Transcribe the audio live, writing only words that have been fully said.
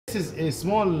This is a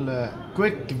small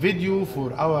quick video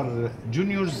for our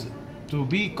juniors to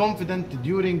be confident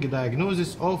during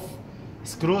diagnosis of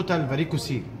scrotal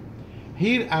varicocele.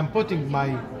 Here I'm putting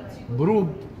my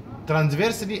probe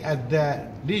transversely at the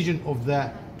region of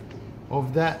the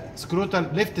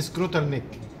scrotal left scrotal neck.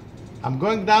 I'm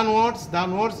going downwards.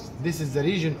 This is the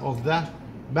region of the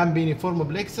bambiniform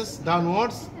plexus.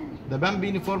 Downwards, the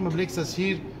bambiniform plexus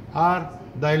here are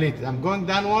dilated. I'm going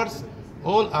downwards.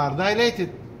 All are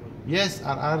dilated. Yes,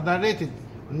 are dilated.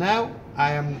 Now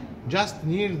I am just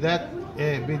near that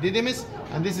epididymis,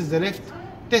 and this is the left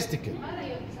testicle.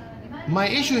 My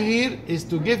issue here is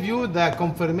to give you the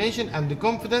confirmation and the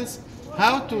confidence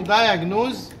how to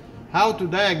diagnose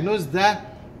the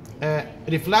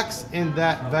reflux in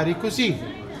the varicocele.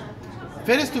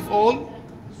 First of all,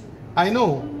 I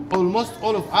know almost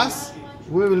all of us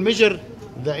we will measure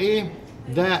the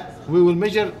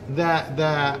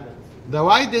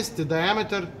widest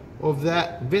diameter of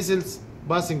the vessels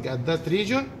passing at that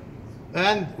region,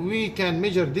 and we can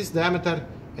measure this diameter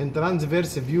in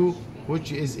transverse view,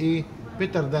 which is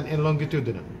better than in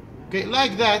longitudinal. Okay,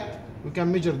 like that we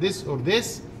can measure this or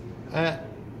this.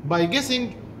 By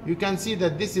guessing, you can see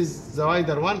that this is the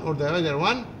wider one or the wider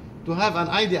one to have an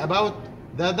idea about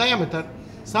the diameter.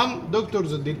 Some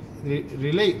doctors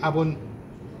rely upon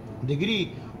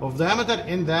degree of diameter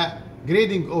in the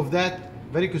grading of that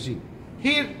varicocele.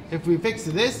 Here, if we fix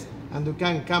this and we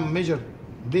can come measure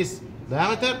this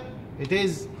diameter, it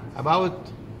is about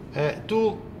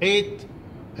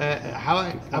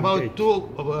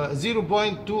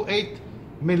 0.28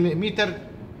 millimeter.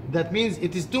 That means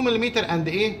it is 2 millimeter and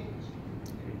 8.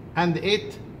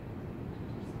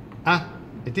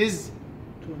 It is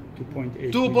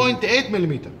 2.8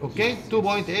 millimeter. Okay,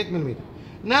 2.8 millimeter.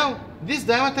 Now this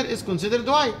diameter is considered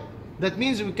wide. That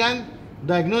means we can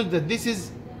diagnose that this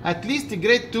is at least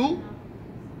grade 2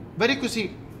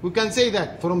 varicocele. We can say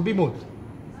that from B mode,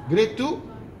 grade 2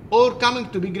 or coming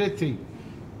to be grade 3.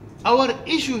 Our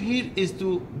issue here is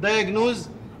to diagnose,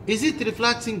 is it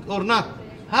refluxing or not?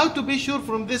 How to be sure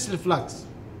from this reflux?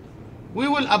 We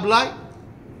will apply,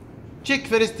 check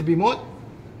first B mode.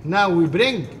 Now we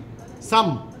bring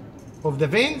some of the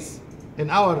veins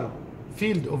in our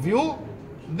field of view.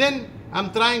 Then I'm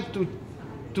trying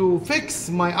to fix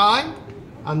my eye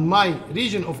and my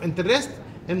region of interest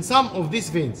in some of these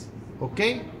veins.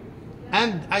 Okay,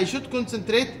 and I should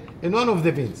concentrate in one of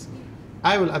the veins.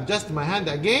 I will adjust my hand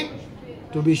again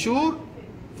to be sure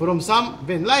from some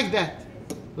vein like that,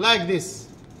 like this.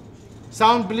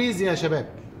 Sound please ya shabab.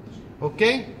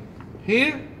 Okay,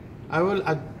 here I will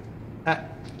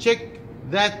check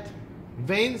that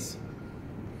veins.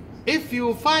 If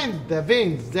you find the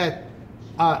veins that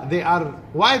they are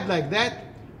wide like that,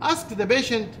 ask the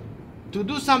patient to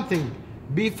do something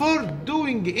before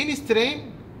doing any strain.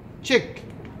 Check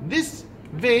this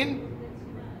vein.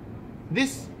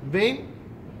 This vein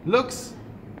looks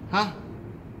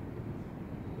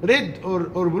red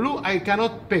or blue. I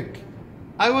cannot pick.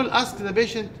 I will ask the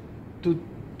patient to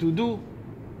do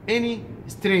any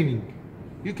straining.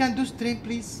 You can do strain,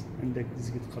 please.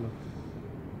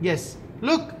 Yes.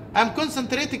 Look, I'm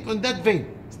concentrating on that vein.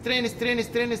 Strain. You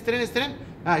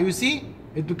see,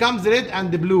 it becomes red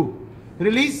and blue.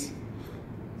 Release.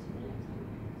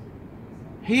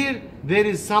 Here there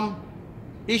is some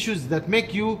issues that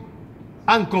make you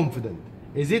unconfident.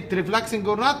 Is it refluxing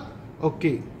or not?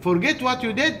 Okay, forget what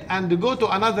you did and go to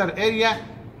another area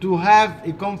to have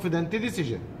a confident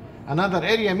decision. Another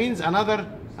area means another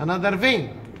vein,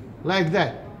 like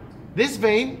that. This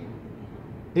vein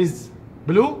is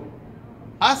blue.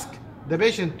 Ask the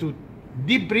patient to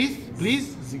deep breathe,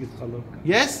 please.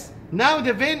 Yes. Now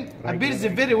the vein appears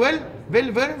very well,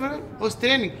 very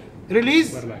straining.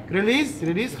 Release.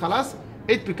 Khalas.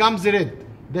 It becomes red.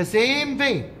 The same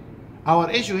vein. Our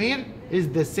issue here is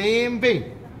the same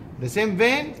vein. The same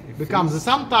vein becomes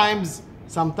sometimes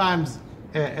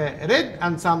red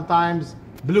and sometimes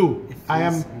blue. I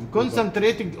am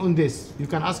concentrating on this. You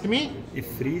can ask me. If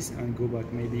freeze and go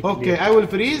back, maybe. Okay, I will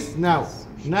freeze now.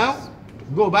 Now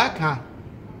go back,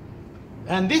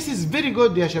 And this is very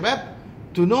good, ya shabab,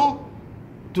 to know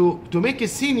to make a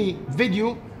cine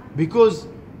video, because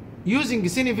using a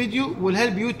cine video will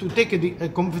help you to take a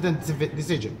confident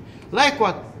decision. Like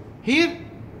what? Here,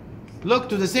 look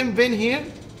to the same vein here.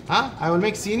 I will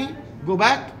make cine. Go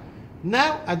back.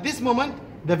 Now at this moment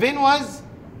the vein was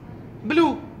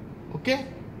blue. Okay.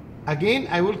 Again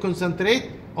I will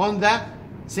concentrate on the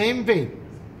same vein,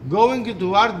 going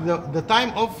toward the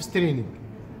time of straining.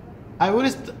 I will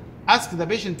ask the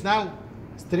patient now,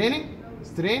 strain.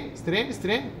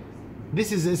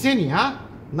 This is a cine,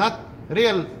 not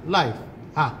real life.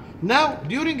 Now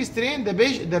during strain the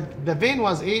vein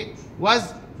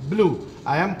was blue.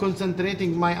 I am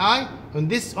concentrating my eye on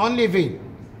this only vein.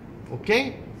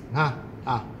 Okay?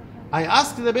 I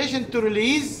ask the patient to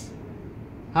release.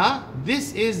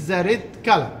 This is the red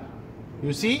color.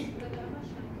 You see?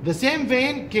 The same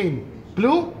vein came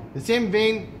blue, the same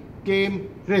vein came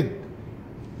red.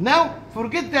 Now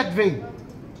forget that vein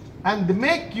and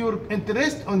make your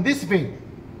interest on this vein.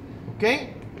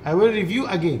 Okay? I will review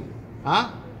again.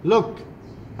 Look.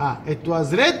 It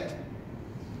was red.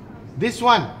 This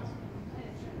one.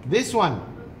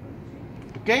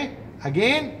 Okay?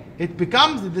 Again, it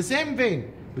becomes the same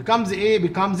vein. Becomes A,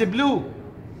 becomes a blue.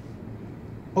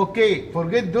 Okay,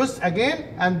 forget those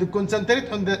again and concentrate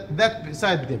on that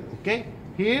side them. Okay?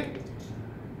 Here,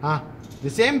 the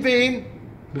same vein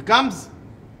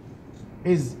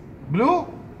is blue,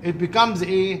 it becomes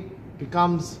A,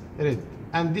 becomes red.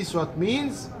 And this what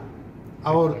means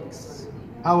our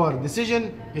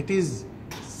decision, it is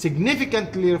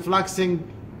significantly refluxing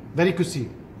varicocele.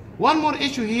 One more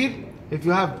issue here, if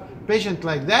you have patient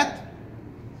like that,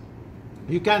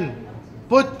 you can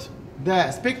put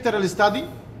the spectral study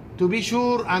to be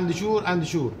sure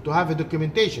to have a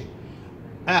documentation.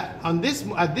 At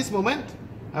this moment,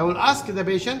 I will ask the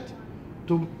patient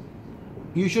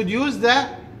you should use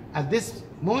at this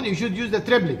moment you should use the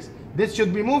triplex. This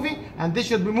should be moving and this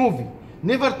should be moving.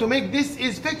 Never to make this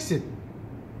is fixed.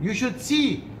 You should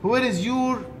see where is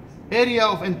your area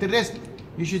of interest.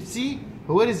 You should see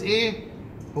where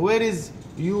is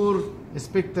your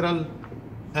spectral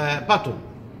pattern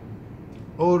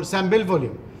or sample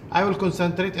volume. I will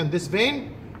concentrate on this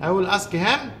vein. I will ask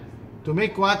him to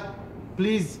make what?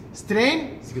 Please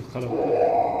strain.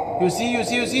 You see.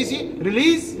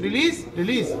 Release.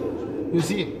 You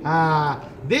see.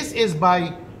 This is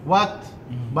by what?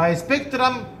 By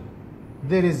spectrum.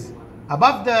 There is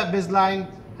above the baseline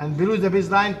and below the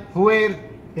baseline, where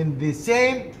in the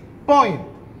same point.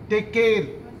 Take care.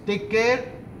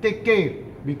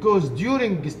 Because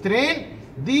during strain,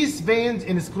 these veins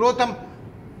in scrotum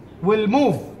will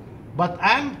move. But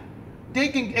I'm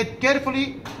taking it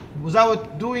carefully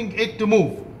without doing it to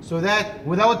move. So that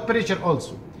without pressure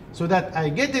also. So that I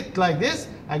get it like this,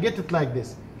 I get it like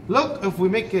this. Look, if we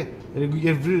make a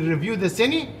review the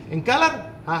cine in color,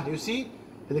 you see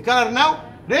the color now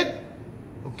red.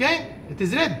 Okay, it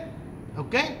is red.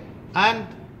 Okay, and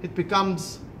it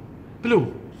becomes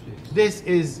blue. This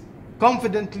is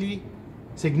confidently,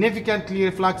 significantly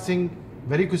refluxing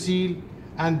varicocele,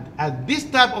 and at this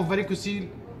type of varicocele,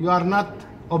 you are not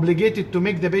obligated to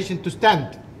make the patient to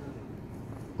stand.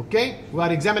 Okay, we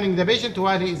are examining the patient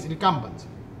while he is recumbent.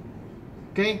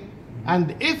 Okay,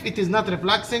 and if it is not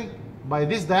refluxing by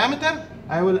this diameter,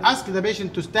 I will ask the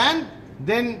patient to stand,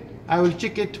 then I will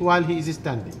check it while he is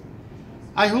standing.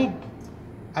 I hope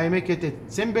I make it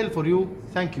simple for you.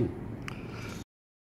 Thank you.